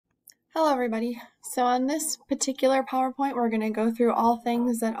Hello everybody. So on this particular PowerPoint, we're going to go through all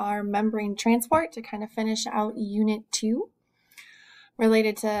things that are membrane transport to kind of finish out Unit 2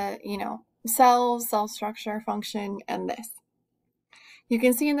 related to, cells, cell structure, function, and this. You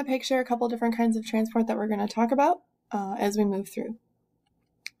can see in the picture a couple different kinds of transport that we're going to talk about as we move through.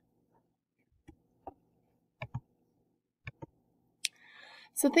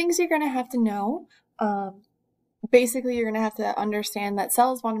 So things you're going to have to know, basically, you're going to have to understand that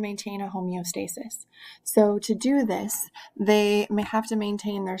cells want to maintain a homeostasis. So to do this, they may have to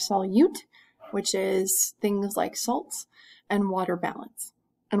maintain their solute, which is things like salts, and water balance.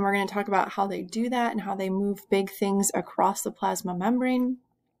 And we're going to talk about how they do that and how they move big things across the plasma membrane,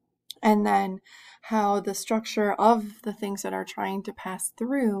 and then how the structure of the things that are trying to pass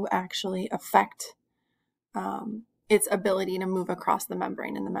through actually affect its ability to move across the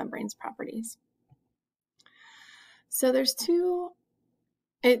membrane and the membrane's properties. So there's two,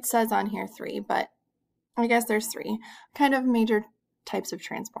 it says on here three, but I guess there's three kind of major types of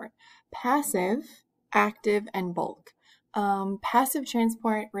transport: passive, active, and bulk. Passive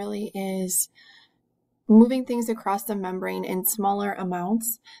transport really is moving things across the membrane in smaller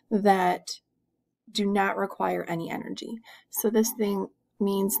amounts that do not require any energy. So this thing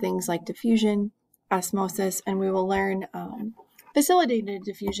means things like diffusion, osmosis, and we will learn facilitated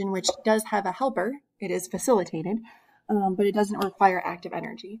diffusion, which does have a helper. It is facilitated, but it doesn't require active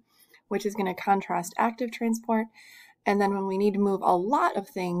energy, which is going to contrast active transport. And then when we need to move a lot of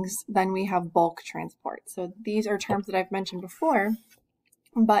things, then we have bulk transport. So these are terms that I've mentioned before,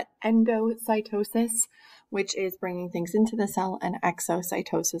 but endocytosis, which is bringing things into the cell, and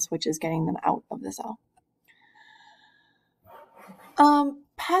exocytosis, which is getting them out of the cell.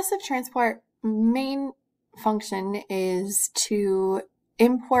 Passive transport main function is to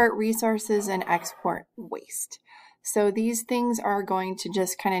import resources and export waste. So these things are going to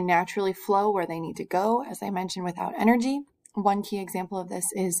just kind of naturally flow where they need to go, as I mentioned, without energy. One key example of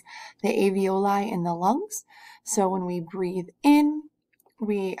this is the alveoli in the lungs. So when we breathe in,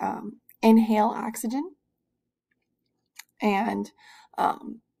 we inhale oxygen, and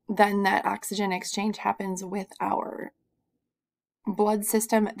then that oxygen exchange happens with our blood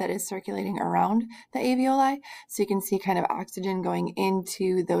system that is circulating around the alveoli. So you can see kind of oxygen going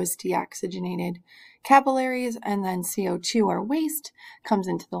into those deoxygenated capillaries, and then CO2 or waste comes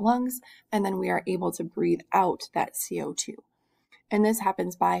into the lungs, and then we are able to breathe out that CO2. And this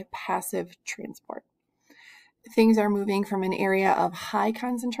happens by passive transport. Things are moving from an area of high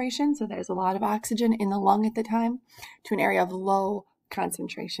concentration, so there's a lot of oxygen in the lung at the time, to an area of low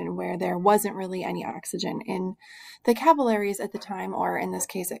concentration where there wasn't really any oxygen in the capillaries at the time, or in this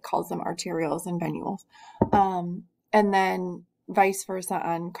case, it calls them arterioles and venules. And then vice versa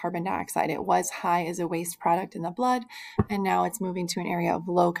on carbon dioxide. It was high as a waste product in the blood, and now it's moving to an area of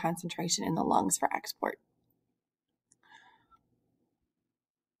low concentration in the lungs for export.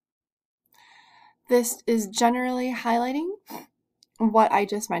 This is generally highlighting what I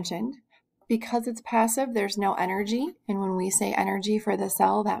just mentioned. Because it's passive, there's no energy. And when we say energy for the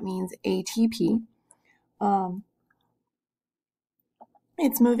cell, that means ATP.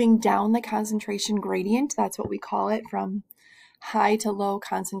 It's moving down the concentration gradient. That's what we call it, from high to low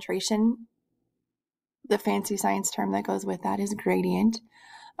concentration. The fancy science term that goes with that is gradient.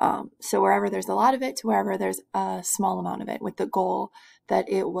 So wherever there's a lot of it to wherever there's a small amount of it, with the goal that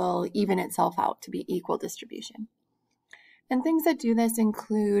it will even itself out to be equal distribution. And things that do this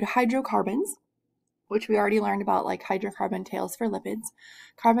include hydrocarbons, which we already learned about, like hydrocarbon tails for lipids,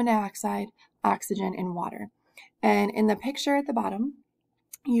 carbon dioxide, oxygen, and water. And in the picture at the bottom,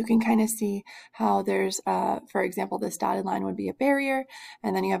 you can kind of see how there's, for example, this dotted line would be a barrier,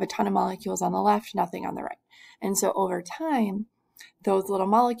 and then you have a ton of molecules on the left, nothing on the right. And so over time, those little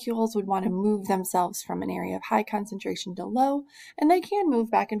molecules would want to move themselves from an area of high concentration to low, and they can move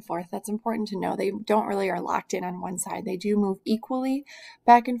back and forth. That's important to know. They don't really are locked in on one side. They do move equally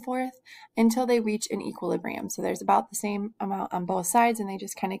back and forth until they reach an equilibrium. So there's about the same amount on both sides, and they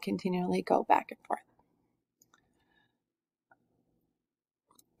just kind of continually go back and forth.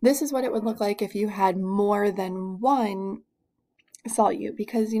 This is what it would look like if you had more than one solute,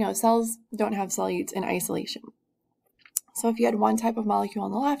 because, cells don't have solutes in isolation. So if you had one type of molecule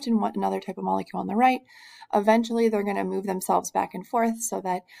on the left and another type of molecule on the right, eventually they're going to move themselves back and forth so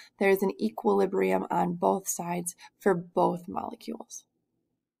that there's an equilibrium on both sides for both molecules.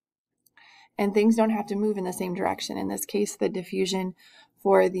 And things don't have to move in the same direction. In this case, the diffusion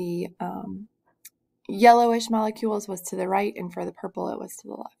for the yellowish molecules was to the right, and for the purple, it was to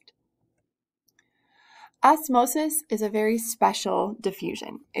the left. Osmosis is a very special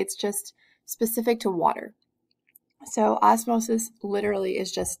diffusion. It's just specific to water. So osmosis literally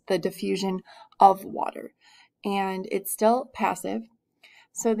is just the diffusion of water, and it's still passive.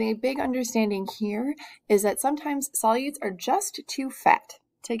 So the big understanding here is that sometimes solutes are just too fat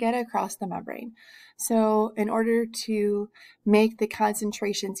to get across the membrane. So in order to make the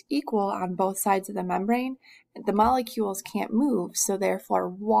concentrations equal on both sides of the membrane, the molecules can't move, so therefore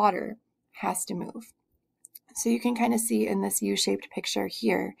water has to move. So you can kind of see in this U-shaped picture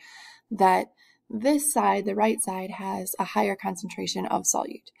here that this side, the right side, has a higher concentration of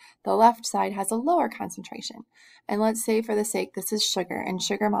solute. The left side has a lower concentration. And let's say for the sake, this is sugar, and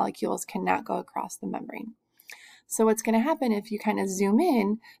sugar molecules cannot go across the membrane. So what's going to happen if you kind of zoom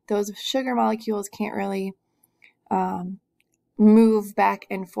in, those sugar molecules can't really move back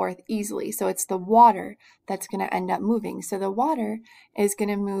and forth easily. So it's the water that's going to end up moving. So the water is going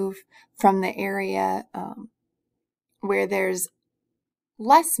to move from the area where there's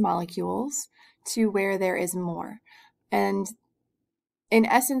less molecules to where there is more. And in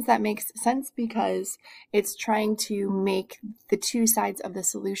essence, that makes sense because it's trying to make the two sides of the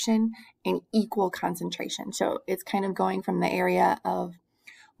solution an equal concentration. So it's kind of going from the area of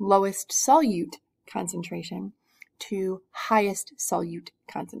lowest solute concentration to highest solute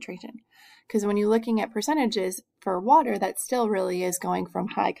concentration. Because when you're looking at percentages for water, that still really is going from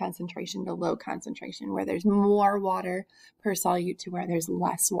high concentration to low concentration, where there's more water per solute to where there's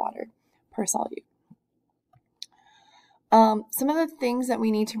less water per solute. Some of the things that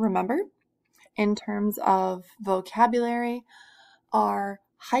we need to remember in terms of vocabulary are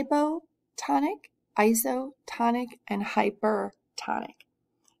hypotonic, isotonic, and hypertonic.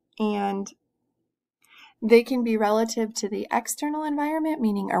 And they can be relative to the external environment,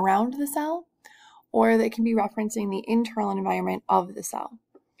 meaning around the cell, or they can be referencing the internal environment of the cell.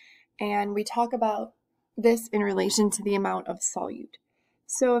 And we talk about this in relation to the amount of solute.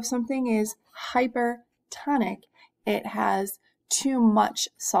 So if something is hypertonic, it has too much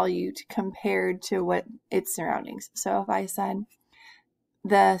solute compared to what its surroundings. So if I said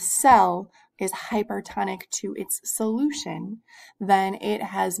the cell is hypertonic to its solution, then it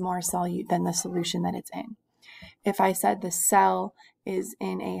has more solute than the solution that it's in. If I said the cell is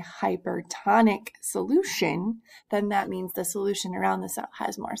in a hypertonic solution, then that means the solution around the cell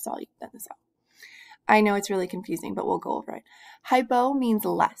has more solute than the cell. I know it's really confusing, but we'll go over it. Hypo means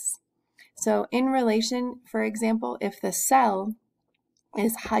less. So in relation, for example, if the cell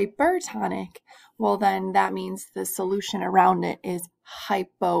is hypertonic, well then that means the solution around it is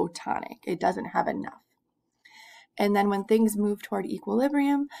hypotonic. It doesn't have enough. And then when things move toward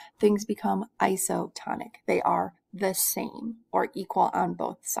equilibrium, things become isotonic. They are the same or equal on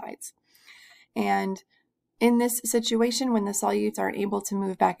both sides. And in this situation, when the solutes aren't able to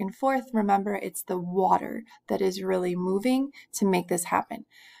move back and forth, remember it's the water that is really moving to make this happen.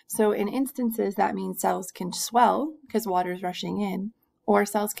 So in instances, that means cells can swell because water is rushing in, or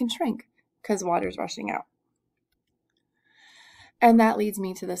cells can shrink because water is rushing out. And that leads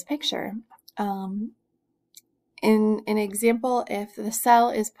me to this picture. In an example, if the cell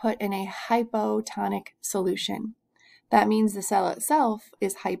is put in a hypotonic solution, that means the cell itself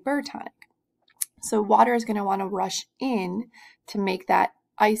is hypertonic. So water is going to want to rush in to make that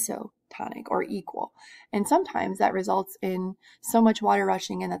isotonic or equal. And sometimes that results in so much water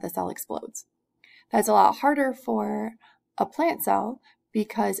rushing in that the cell explodes. That's a lot harder for a plant cell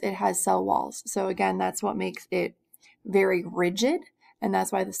because it has cell walls. So again, that's what makes it very rigid. And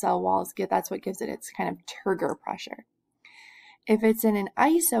that's why the cell walls that's what gives it its kind of turgor pressure. If it's in an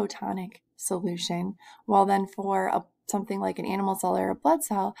isotonic solution, well then for something like an animal cell or a blood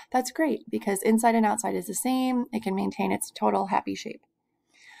cell, that's great because inside and outside is the same. It can maintain its total happy shape.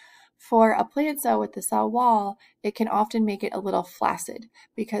 For a plant cell with the cell wall, it can often make it a little flaccid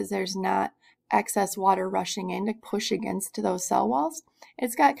because there's not excess water rushing in to push against those cell walls.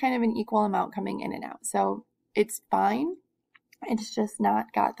 It's got kind of an equal amount coming in and out. So it's fine. It's just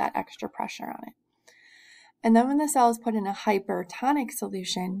not got that extra pressure on it. And then when the cell is put in a hypertonic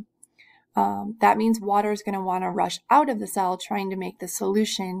solution, that means water is going to want to rush out of the cell trying to make the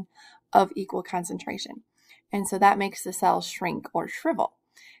solution of equal concentration. And so that makes the cell shrink or shrivel.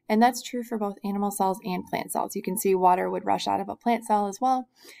 And that's true for both animal cells and plant cells. You can see water would rush out of a plant cell as well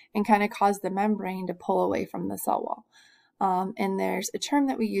and kind of cause the membrane to pull away from the cell wall. And there's a term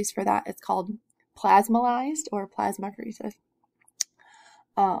that we use for that. It's called plasmolyzed or plasmapheresis.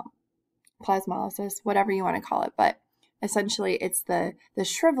 Plasmolysis, whatever you want to call it. But essentially, it's the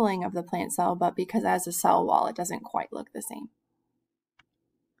shriveling of the plant cell, but because it has a cell wall, it doesn't quite look the same.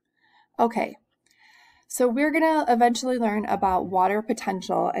 Okay, so we're going to eventually learn about water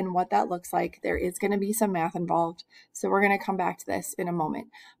potential and what that looks like. There is going to be some math involved, so we're going to come back to this in a moment.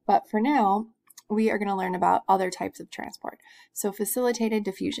 But for now, we are going to learn about other types of transport. So facilitated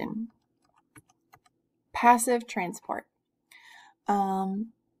diffusion, passive transport.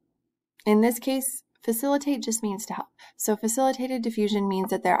 In this case, facilitate just means to help. So facilitated diffusion means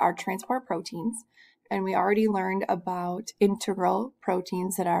that there are transport proteins, and we already learned about integral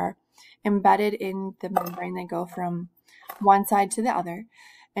proteins that are embedded in the membrane that go from one side to the other.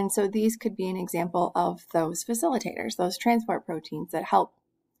 And so these could be an example of those facilitators, those transport proteins that help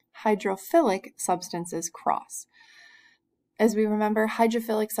hydrophilic substances cross. As we remember,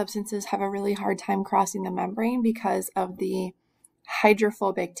 hydrophilic substances have a really hard time crossing the membrane because of the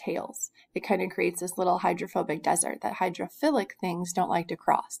hydrophobic tails. It kind of creates this little hydrophobic desert that hydrophilic things don't like to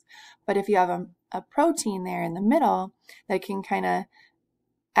cross. But if you have a protein there in the middle that can kind of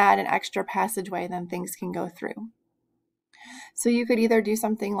add an extra passageway, then things can go through. So you could either do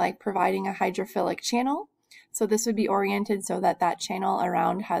something like providing a hydrophilic channel. So this would be oriented so that that channel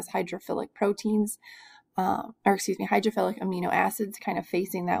around has hydrophilic proteins, hydrophilic amino acids kind of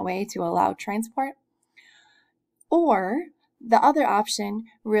facing that way to allow transport. Or the other option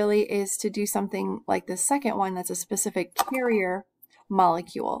really is to do something like the second one that's a specific carrier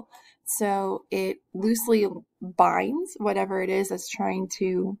molecule. So it loosely binds whatever it is that's trying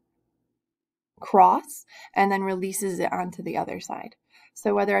to cross and then releases it onto the other side.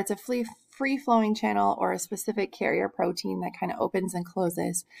 So whether it's a free-flowing channel or a specific carrier protein that kind of opens and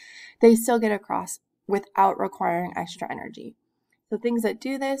closes, they still get across without requiring extra energy. So things that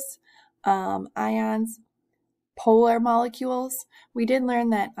do this, ions, polar molecules. We did learn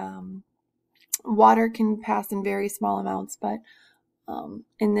that water can pass in very small amounts, but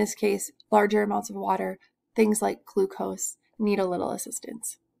in this case, larger amounts of water, things like glucose, need a little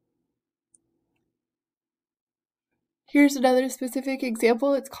assistance. Here's another specific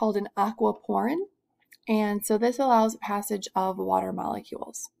example. It's called an aquaporin. And so this allows passage of water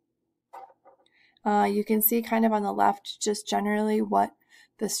molecules. You can see kind of on the left just generally what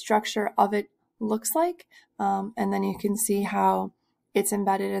the structure of it looks like. And then you can see how it's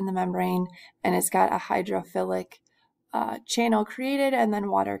embedded in the membrane and it's got a hydrophilic channel created, and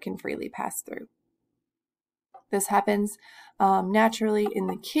then water can freely pass through. This happens naturally in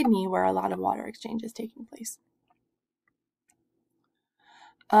the kidney where a lot of water exchange is taking place.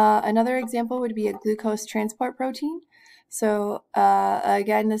 Another example would be a glucose transport protein. So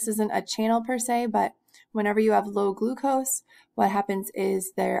again, this isn't a channel per se, but whenever you have low glucose, what happens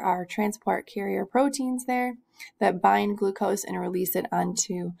is there are transport carrier proteins there that bind glucose and release it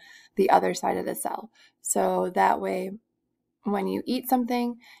onto the other side of the cell. So that way, when you eat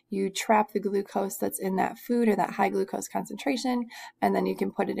something, you trap the glucose that's in that food or that high glucose concentration, and then you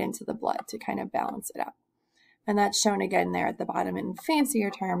can put it into the blood to kind of balance it out. And that's shown again there at the bottom in fancier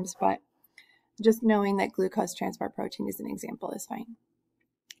terms, but just knowing that glucose transport protein is an example is fine.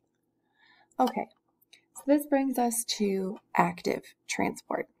 Okay, so this brings us to active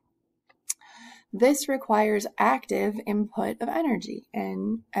transport. This requires active input of energy.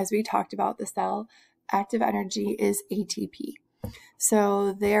 And as we talked about the cell, active energy is ATP.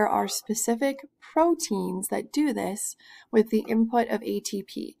 So there are specific proteins that do this with the input of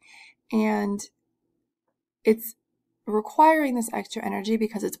ATP. And it's requiring this extra energy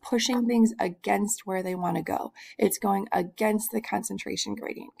because it's pushing things against where they want to go. It's going against the concentration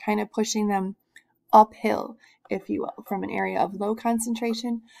gradient, kind of pushing them uphill, if you will, from an area of low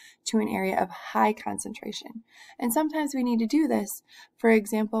concentration to an area of high concentration. And sometimes we need to do this, for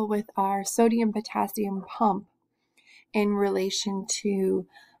example, with our sodium-potassium pump in relation to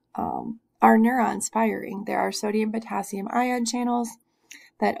our neurons firing. There are sodium-potassium ion channels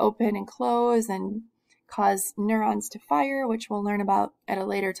that open and close and cause neurons to fire, which we'll learn about at a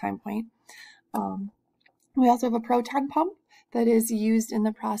later time point. We also have a proton pump that is used in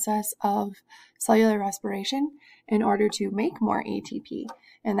the process of cellular respiration in order to make more ATP,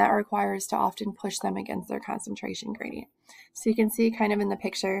 and that requires to often push them against their concentration gradient. So you can see kind of in the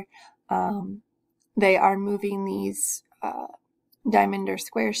picture, they are moving these diamond or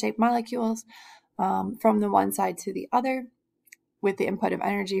square-shaped molecules from the one side to the other, with the input of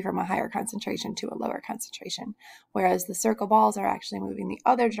energy from a higher concentration to a lower concentration, whereas the circle balls are actually moving the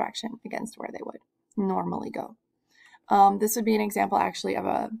other direction against where they would normally go. This would be an example actually of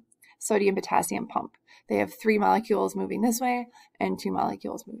a sodium-potassium pump. They have 3 molecules moving this way and 2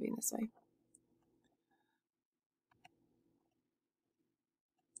 molecules moving this way.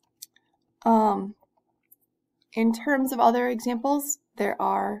 In terms of other examples, there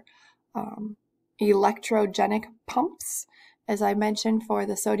are electrogenic pumps. As I mentioned for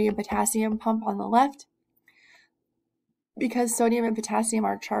the sodium-potassium pump on the left, because sodium and potassium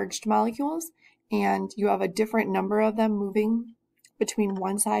are charged molecules and you have a different number of them moving between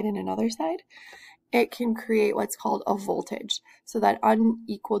one side and another side, it can create what's called a voltage. So that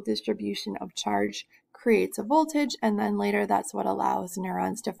unequal distribution of charge creates a voltage, and then later that's what allows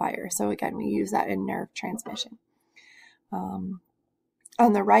neurons to fire. So again, we use that in nerve transmission. On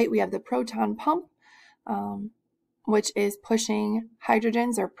the right, we have the proton pump, which is pushing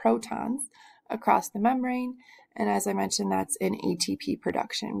hydrogens or protons across the membrane. And as I mentioned, that's in ATP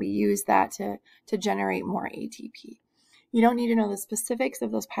production. We use that to generate more ATP. You don't need to know the specifics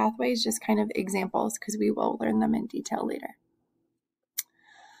of those pathways, just kind of examples, because we will learn them in detail later.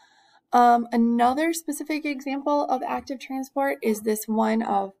 Another specific example of active transport is this one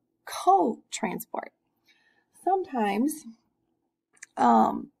of co-transport. Sometimes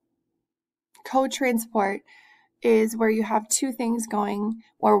co-transport is where you have two things going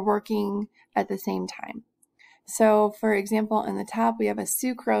or working at the same time. So for example, in the top, we have a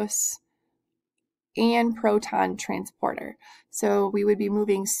sucrose and proton transporter. So we would be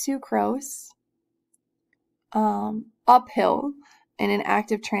moving sucrose uphill in an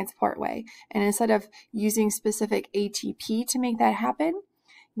active transport way. And instead of using specific ATP to make that happen,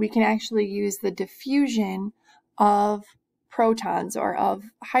 we can actually use the diffusion of protons or of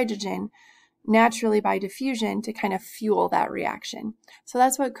hydrogen naturally by diffusion to kind of fuel that reaction. So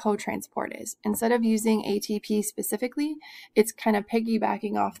that's what co-transport is. Instead of using ATP specifically, it's kind of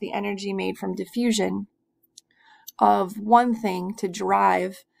piggybacking off the energy made from diffusion of one thing to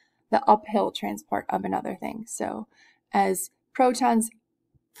drive the uphill transport of another thing. So as protons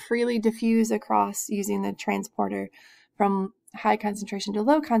freely diffuse across using the transporter from high concentration to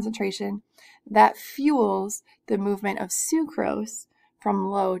low concentration, that fuels the movement of sucrose from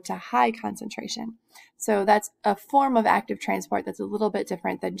low to high concentration. So that's a form of active transport that's a little bit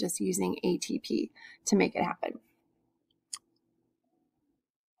different than just using ATP to make it happen.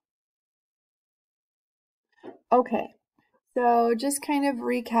 Okay, so just kind of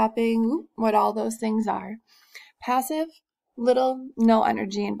recapping what all those things are. Passive, little, no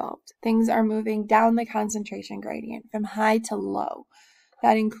energy involved. Things are moving down the concentration gradient from high to low.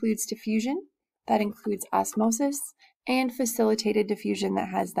 That includes diffusion, that includes osmosis, and facilitated diffusion that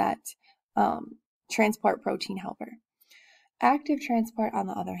has that transport protein helper. Active transport, on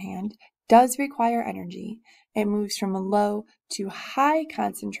the other hand, does require energy. It moves from low to high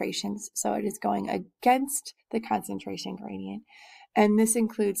concentrations, so it is going against the concentration gradient. And this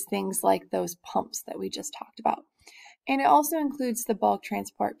includes things like those pumps that we just talked about. And it also includes the bulk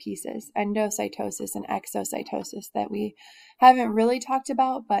transport pieces, endocytosis and exocytosis, that we haven't really talked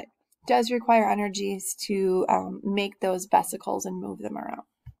about, but does require energies to make those vesicles and move them around.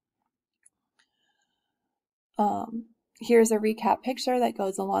 Here's a recap picture that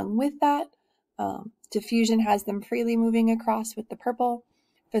goes along with that. Diffusion has them freely moving across with the purple.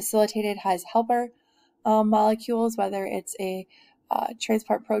 Facilitated has helper molecules, whether it's a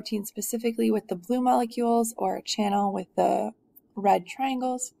transport protein specifically with the blue molecules or a channel with the red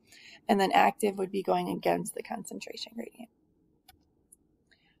triangles. And then active would be going against the concentration gradient.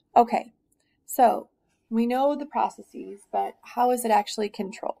 Okay, so we know the processes, but how is it actually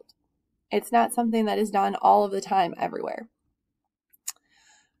controlled? It's not something that is done all of the time everywhere.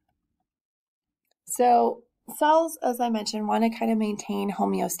 So cells, as I mentioned, want to kind of maintain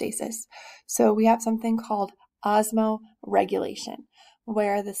homeostasis. So we have something called osmoregulation,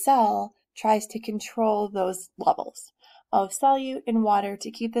 where the cell tries to control those levels of solute in water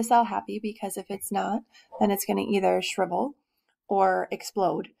to keep the cell happy, because if it's not, then it's going to either shrivel or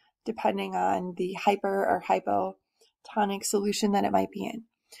explode, depending on the hyper or hypotonic solution that it might be in.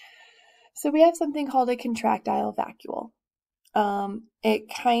 So we have something called a contractile vacuole.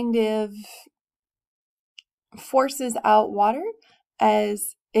 It kind of forces out water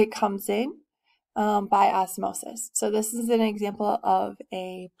as it comes in by osmosis. So this is an example of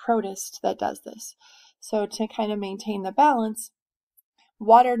a protist that does this. So to kind of maintain the balance,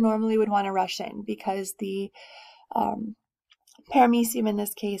 water normally would want to rush in because the paramecium in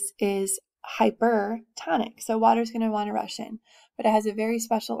this case is hypertonic. So water is going to want to rush in. But it has a very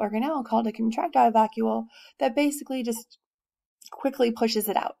special organelle called a contractile vacuole that basically just quickly pushes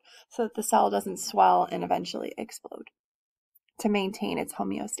it out so that the cell doesn't swell and eventually explode to maintain its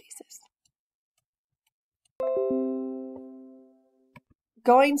homeostasis.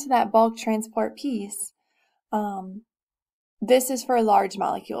 Going to that bulk transport piece, this is for large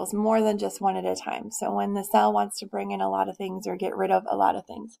molecules, more than just one at a time. So when the cell wants to bring in a lot of things or get rid of a lot of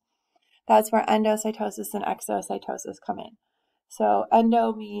things, that's where endocytosis and exocytosis come in. So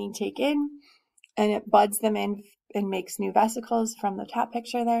endo meaning take in, and it buds them in and makes new vesicles from the top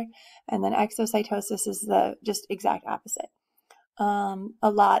picture there. And then exocytosis is the just exact opposite. A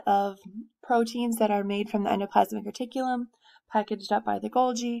lot of proteins that are made from the endoplasmic reticulum packaged up by the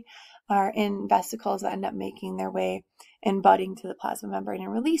Golgi, are in vesicles that end up making their way and budding to the plasma membrane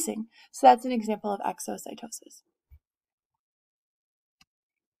and releasing. So that's an example of exocytosis.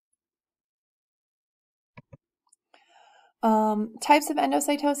 Types of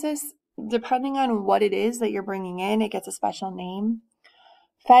endocytosis, depending on what it is that you're bringing in, it gets a special name.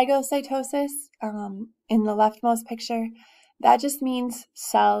 Phagocytosis, in the leftmost picture, that just means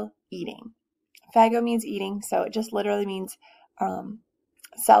cell eating. Phago means eating, so it just literally means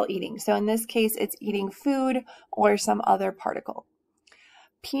cell eating. So in this case, it's eating food or some other particle.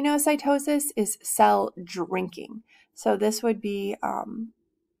 Penocytosis is cell drinking. So this would be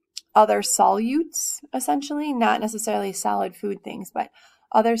other solutes, essentially, not necessarily solid food things, but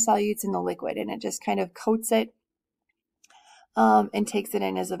other solutes in the liquid, and it just kind of coats it and takes it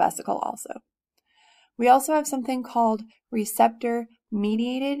in as a vesicle also. We also have something called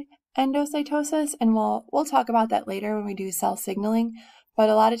receptor-mediated endocytosis, and we'll talk about that later when we do cell signaling, but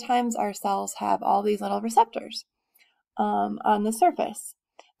a lot of times our cells have all these little receptors on the surface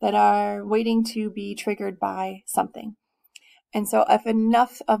that are waiting to be triggered by something. And so if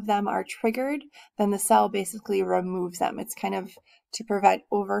enough of them are triggered, then the cell basically removes them. It's kind of to prevent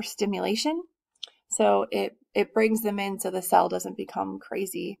overstimulation. So it brings them in so the cell doesn't become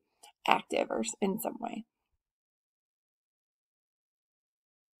crazy active or in some way.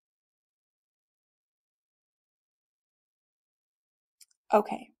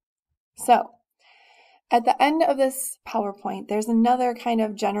 Okay, so at the end of this PowerPoint, there's another kind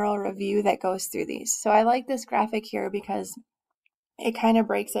of general review that goes through these. So I like this graphic here because it kind of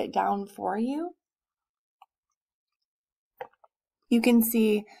breaks it down for you. You can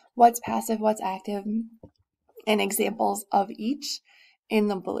see what's passive, what's active, and examples of each in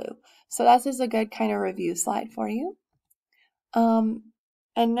the blue. So that's just a good kind of review slide for you. And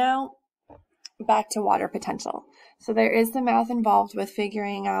now back to water potential. So there is the math involved with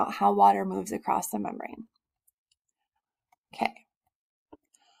figuring out how water moves across the membrane. Okay.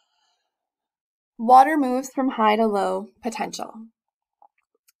 Water moves from high to low potential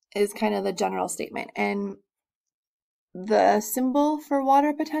is kind of the general statement. And the symbol for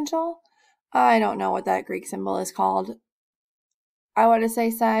water potential, I don't know what that Greek symbol is called. I want to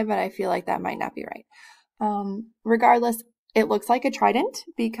say psi, but I feel like that might not be right. Regardless, it looks like a trident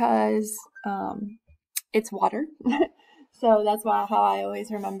because it's water. So that's how I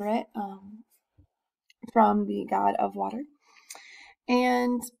always remember it, from the god of water.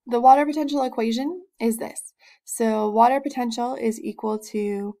 And the water potential equation is this. So water potential is equal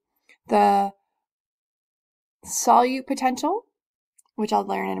to the solute potential, which I'll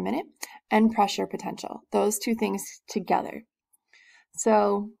learn in a minute, and pressure potential. Those two things together.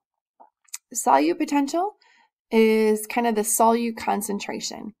 So solute potential is kind of the solute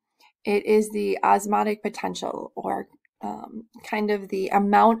concentration. It is the osmotic potential, or kind of the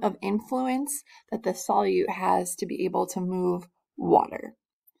amount of influence that the solute has to be able to move water.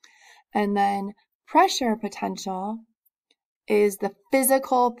 And then pressure potential is the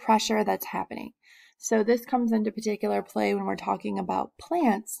physical pressure that's happening. So this comes into particular play when we're talking about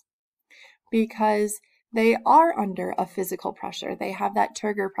plants, because they are under a physical pressure. They have that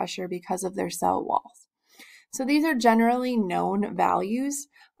turgor pressure because of their cell walls. So these are generally known values.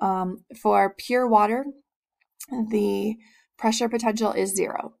 For pure water, the pressure potential is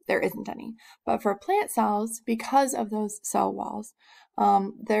 0. There isn't any. But for plant cells, because of those cell walls,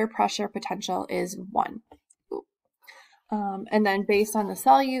 their pressure potential is 1. And then based on the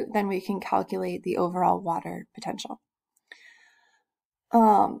solute, then we can calculate the overall water potential.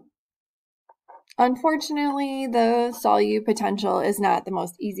 Unfortunately, the solute potential is not the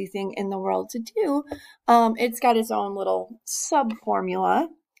most easy thing in the world to do. It's got its own little sub-formula,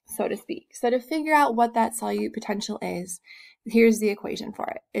 so to speak. So to figure out what that solute potential is, here's the equation for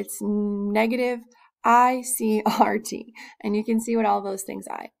it. It's negative ICRT, and you can see what all those things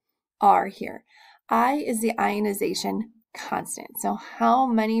are here. I is the ionization constant. So how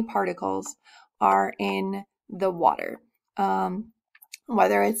many particles are in the water?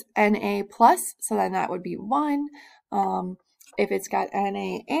 Whether it's Na plus, so then that would be 1. If it's got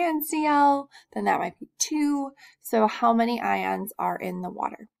Na and Cl, then that might be 2. So how many ions are in the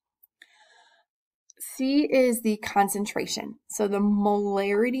water? C is the concentration. So the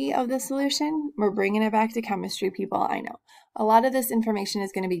molarity of the solution, we're bringing it back to chemistry, people, I know. A lot of this information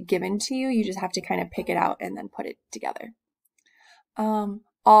is going to be given to you. You just have to kind of pick it out and then put it together.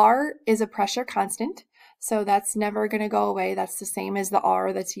 R is a pressure constant. So that's never going to go away. That's the same as the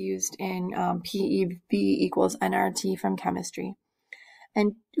R that's used in PeV equals nRT from chemistry.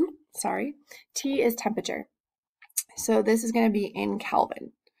 And, T is temperature. So this is going to be in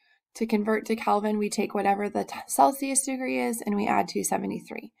Kelvin. to convert to Kelvin, we take whatever the Celsius degree is and we add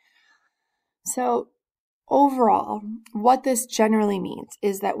 273. So overall, what this generally means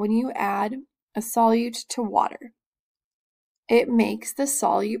is that when you add a solute to water, it makes the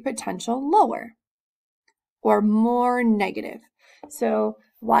solute potential lower or more negative. So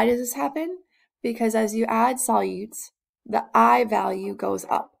why does this happen? Because as you add solutes, the I value goes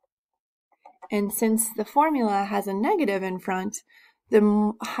up. And since the formula has a negative in front,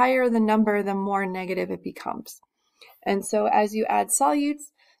 the higher the number, the more negative it becomes. And so as you add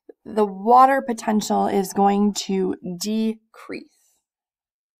solutes, the water potential is going to decrease.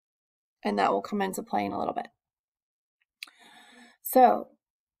 And that will come into play in a little bit. So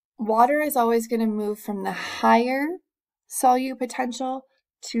water is always going to move from the higher solute potential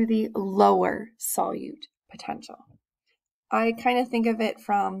to the lower solute potential. I kind of think of it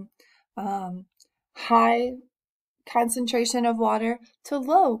from high concentration of water to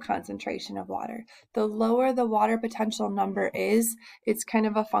low concentration of water. The lower the water potential number is, it's kind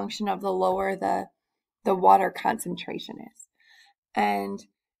of a function of the lower the water concentration is. And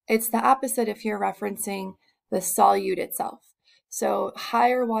it's the opposite if you're referencing the solute itself. So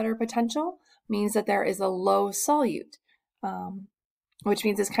higher water potential means that there is a low solute, which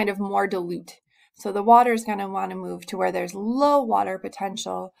means it's kind of more dilute. So the water is going to want to move to where there's low water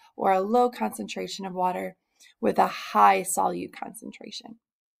potential or a low concentration of water with a high solute concentration.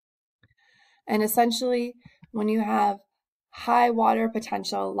 And essentially, when you have high water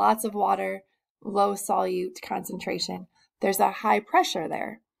potential, lots of water, low solute concentration, there's a high pressure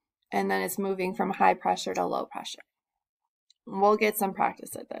there. And then it's moving from high pressure to low pressure. We'll get some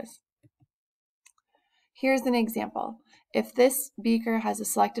practice at this. Here's an example. If this beaker has a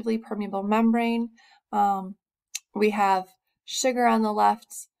selectively permeable membrane, we have sugar on the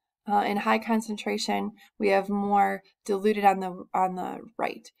left in high concentration. We have more diluted on the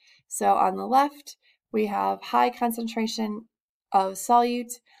right. So on the left, we have high concentration of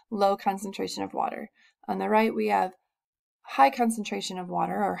solute, low concentration of water. On the right, we have high concentration of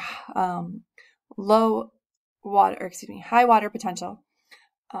water or high water potential,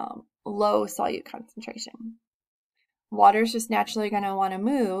 low solute concentration. Water is just naturally going to want to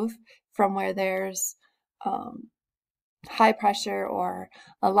move from where there's high pressure or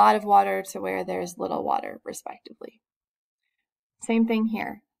a lot of water to where there's little water, respectively. Same thing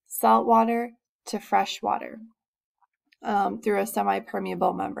here, salt water to fresh water through a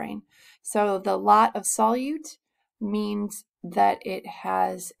semi-permeable membrane. So the lot of solute means that it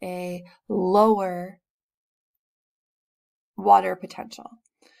has a lower water potential.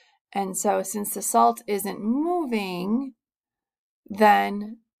 And so since the salt isn't moving,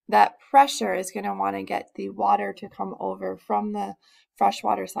 then that pressure is going to want to get the water to come over from the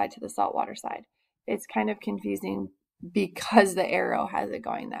freshwater side to the saltwater side. It's kind of confusing because the arrow has it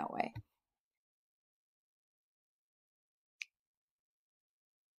going that way.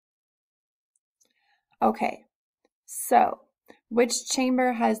 Okay, so which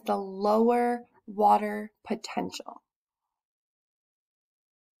chamber has the lower water potential?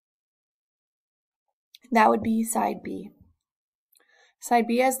 That would be side B. Side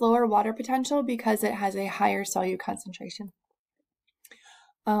B has lower water potential because it has a higher solute concentration.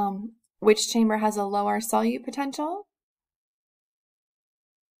 Which chamber has a lower solute potential?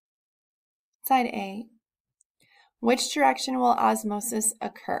 Side A. Which direction will osmosis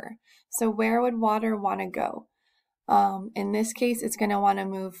occur? So where would water want to go? In this case, it's going to want to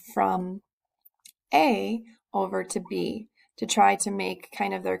move from A over to B to try to make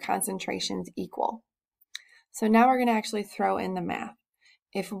kind of their concentrations equal. So now we're going to actually throw in the math.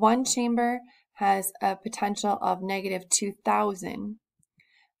 If one chamber has a potential of negative 2,000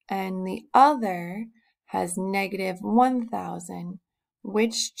 and the other has negative 1,000,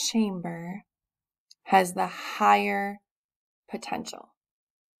 which chamber has the higher potential?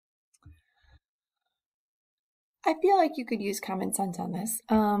 I feel like you could use common sense on this,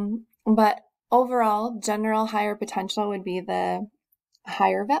 but overall, general higher potential would be the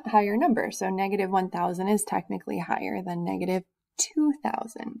higher number. So negative 1,000 is technically higher than negative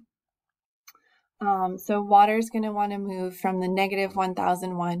 2,000. So water is going to want to move from the negative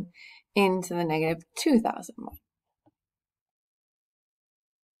 1,001 into the negative 2,001.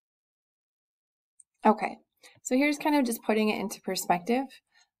 Okay, so here's kind of just putting it into perspective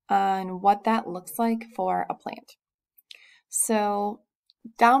on what that looks like for a plant. So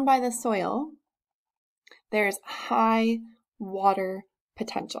down by the soil, there's high water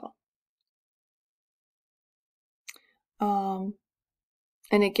potential.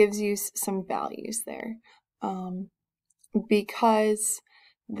 And it gives you some values there. Because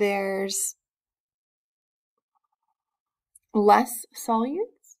there's less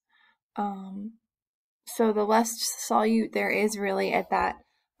solutes, So the less solute there is really at that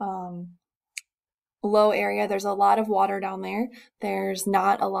low area, there's a lot of water down there. There's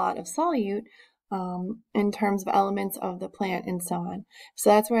not a lot of solute in terms of elements of the plant and so on. So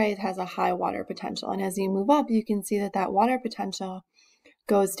that's why it has a high water potential. And as you move up, you can see that that water potential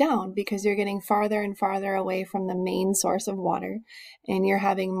goes down because you're getting farther and farther away from the main source of water, and you're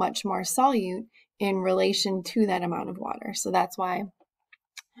having much more solute in relation to that amount of water. So that's why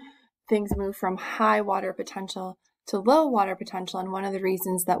things move from high water potential to low water potential, and one of the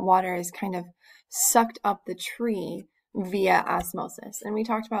reasons that water is kind of sucked up the tree via osmosis. And we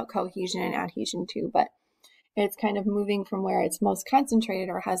talked about cohesion and adhesion too, but it's kind of moving from where it's most concentrated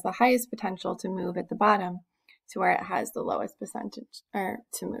or has the highest potential to move at the bottom to where it has the lowest percentage or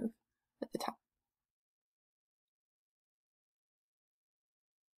to move at the top.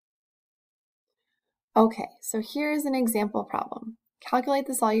 Okay, so here's an example problem. Calculate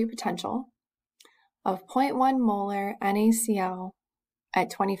the solute potential of 0.1 molar NaCl at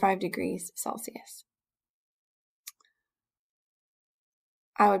 25 degrees Celsius.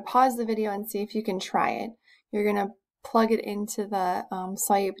 I would pause the video and see if you can try it. You're going to plug it into the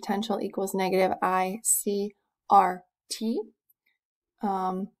solute potential equals negative ICRT.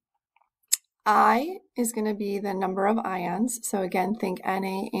 I is going to be the number of ions. So again, think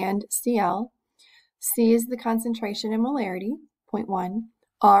Na and Cl. C is the concentration in molarity, 0.1.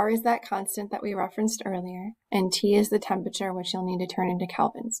 R is that constant that we referenced earlier. And T is the temperature, which you'll need to turn into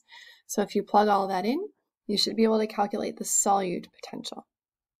kelvins. So if you plug all that in, you should be able to calculate the solute potential.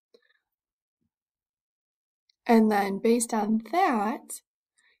 And then based on that,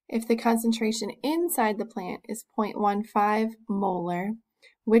 if the concentration inside the plant is 0.15 molar,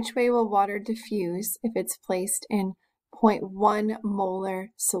 which way will water diffuse if it's placed in 0.1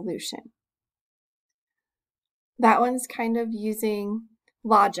 molar solution? That one's kind of using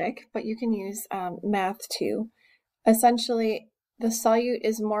logic, but you can use math too. Essentially, the solute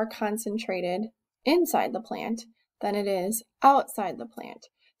is more concentrated inside the plant than it is outside the plant.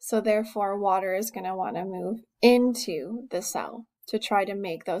 So therefore, water is going to want to move into the cell to try to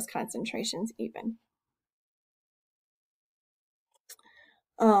make those concentrations even.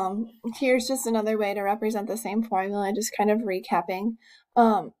 Here's just another way to represent the same formula, just kind of recapping.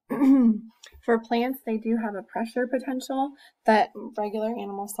 For plants, they do have a pressure potential that regular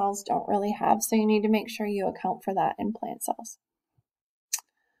animal cells don't really have, so you need to make sure you account for that in plant cells.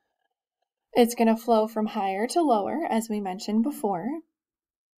 It's going to flow from higher to lower, as we mentioned before.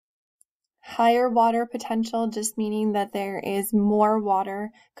 Higher water potential just meaning that there is more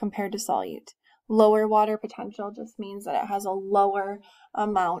water compared to solute. Lower water potential just means that it has a lower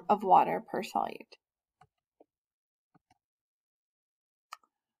amount of water per solute.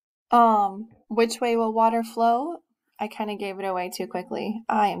 Which way will water flow? I kind of gave it away too quickly.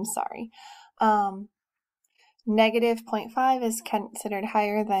 I am sorry. Negative 0.5 is considered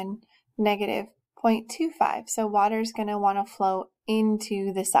higher than negative 0.25. So water is going to want to flow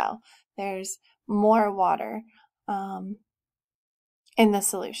into the cell. There's more water in the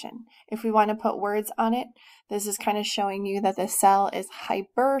solution. If we want to put words on it, this is kind of showing you that the cell is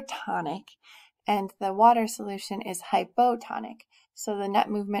hypertonic and the water solution is hypotonic. So the net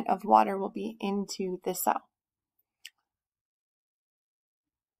movement of water will be into the cell.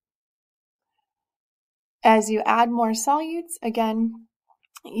 As you add more solutes, again,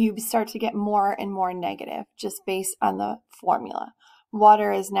 you start to get more and more negative just based on the formula.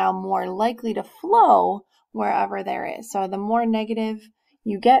 Water is now more likely to flow wherever there is. So the more negative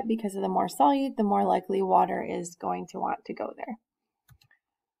you get because of the more solute, the more likely water is going to want to go there.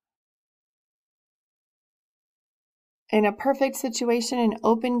 In a perfect situation, an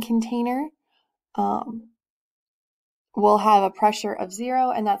open container will have a pressure of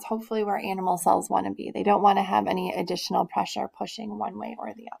 0, and that's hopefully where animal cells want to be. They don't want to have any additional pressure pushing one way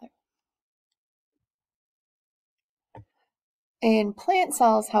or the other. In plant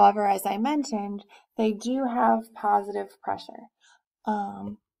cells, however, as I mentioned, they do have positive pressure.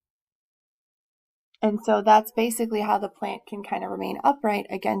 And so that's basically how the plant can kind of remain upright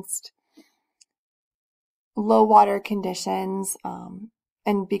against low water conditions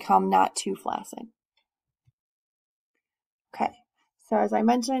and become not too flaccid. Okay, so as I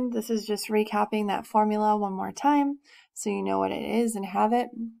mentioned, this is just recapping that formula one more time so you know what it is and have it.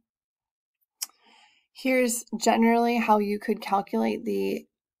 Here's generally how you could calculate the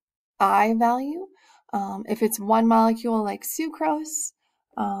I value. If it's one molecule like sucrose,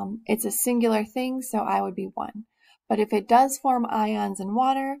 it's a singular thing, so I would be 1. But if it does form ions in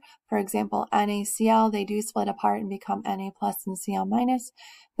water, for example, NaCl, they do split apart and become Na plus and Cl minus,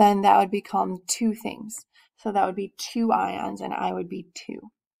 then that would become 2 things. So that would be 2 ions, and I would be 2.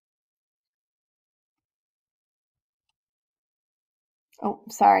 Oh,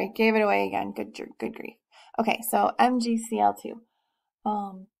 sorry, gave it away again. Good grief. Okay, so MgCl2.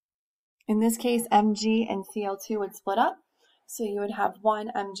 In this case, Mg and Cl2 would split up. So you would have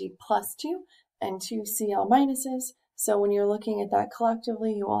one Mg plus 2 and 2 Cl minuses. So when you're looking at that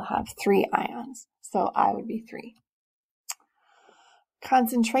collectively, you will have 3 ions. So I would be 3.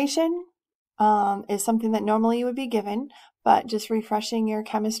 Concentration is something that normally you would be given, but just refreshing your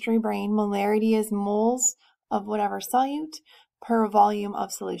chemistry brain, molarity is moles of whatever solute per volume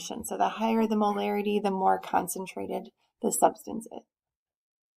of solution. So the higher the molarity, the more concentrated the substance is.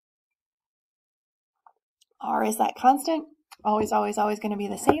 R is that constant, always going to be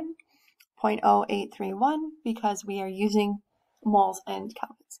the same, 0.0831, because we are using moles and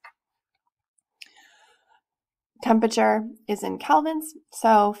kelvins. Temperature is in kelvins.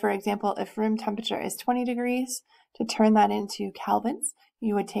 So for example, if room temperature is 20 degrees, to turn that into kelvins,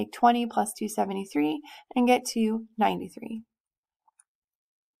 you would take 20 plus 273 and get to 93.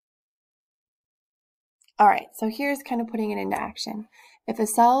 All right, so here's kind of putting it into action. If a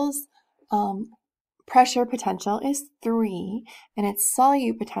cell's pressure potential is 3 and its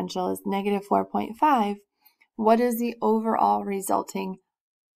solute potential is negative 4.5, what is the overall resulting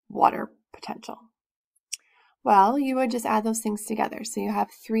water potential? Well, you would just add those things together. So you have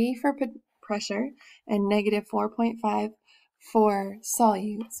 3 for pressure and negative 4.5 for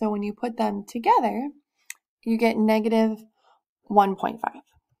solute. So when you put them together, you get negative 1.5.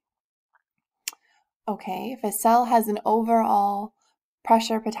 Okay, if a cell has an overall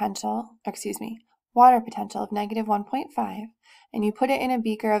water potential of negative 1.5, and you put it in a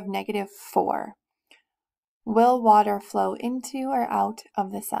beaker of negative 4, will water flow into or out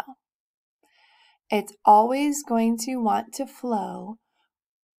of the cell? It's always going to want to flow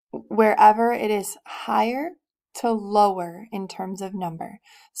wherever it is higher to lower in terms of number.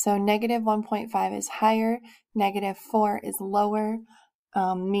 So negative 1.5 is higher, negative 4 is lower,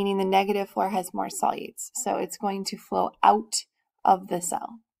 meaning the negative 4 has more solutes. So it's going to flow out of the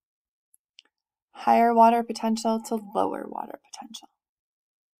cell. Higher water potential to lower water potential.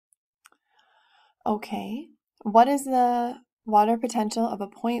 Okay, what is the water potential of a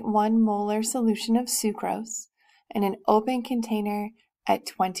 0.1 molar solution of sucrose in an open container at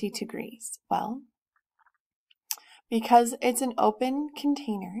 20 degrees? Well, because it's an open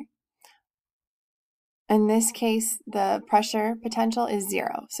container, in this case, the pressure potential is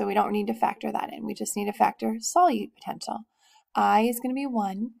 0, so we don't need to factor that in. We just need to factor solute potential. I is going to be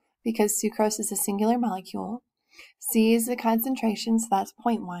 1 because sucrose is a singular molecule. C is the concentration, so that's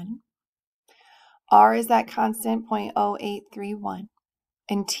 0.1. R is that constant, 0.0831.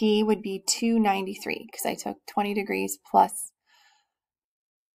 And T would be 293 because I took 20 degrees plus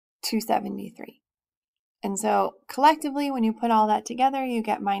 273. And so collectively, when you put all that together, you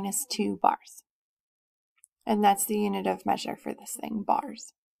get minus 2 bars. And that's the unit of measure for this thing,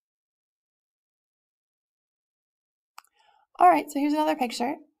 bars. All right, so here's another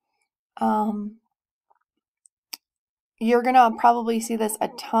picture. You're going to probably see this a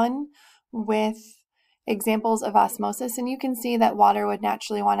ton with examples of osmosis, and you can see that water would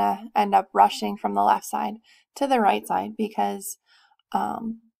naturally want to end up rushing from the left side to the right side because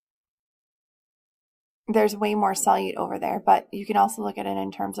there's way more solute over there, but you can also look at it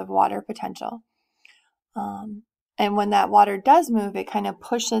in terms of water potential. And when that water does move, it kind of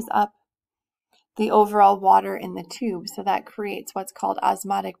pushes up the overall water in the tube, so that creates what's called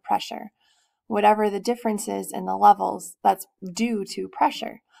osmotic pressure. Whatever the difference is in the levels, that's due to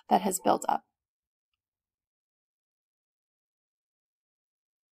pressure that has built up.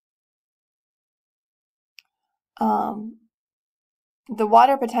 The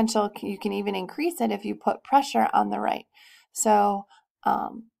water potential, you can even increase it if you put pressure on the right. So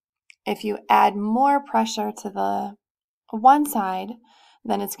if you add more pressure to the one side,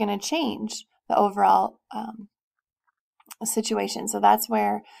 then it's going to change the overall situation. So that's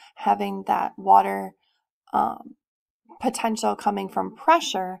where having that water potential coming from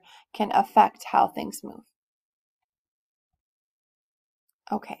pressure can affect how things move.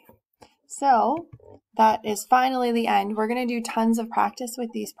 Okay, so that is finally the end. We're going to do tons of practice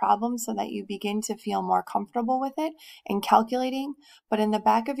with these problems so that you begin to feel more comfortable with it and calculating. But in the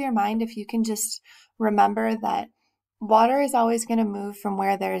back of your mind, if you can just remember that water is always going to move from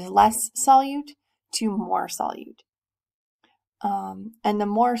where there's less solute to more solute. And the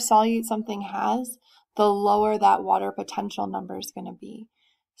more solute something has, the lower that water potential number is going to be.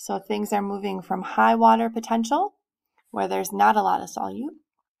 So things are moving from high water potential, where there's not a lot of solute,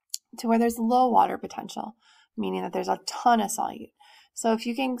 to where there's low water potential, meaning that there's a ton of solute. So if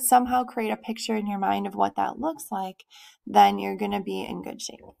you can somehow create a picture in your mind of what that looks like, then you're going to be in good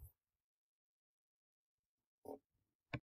shape.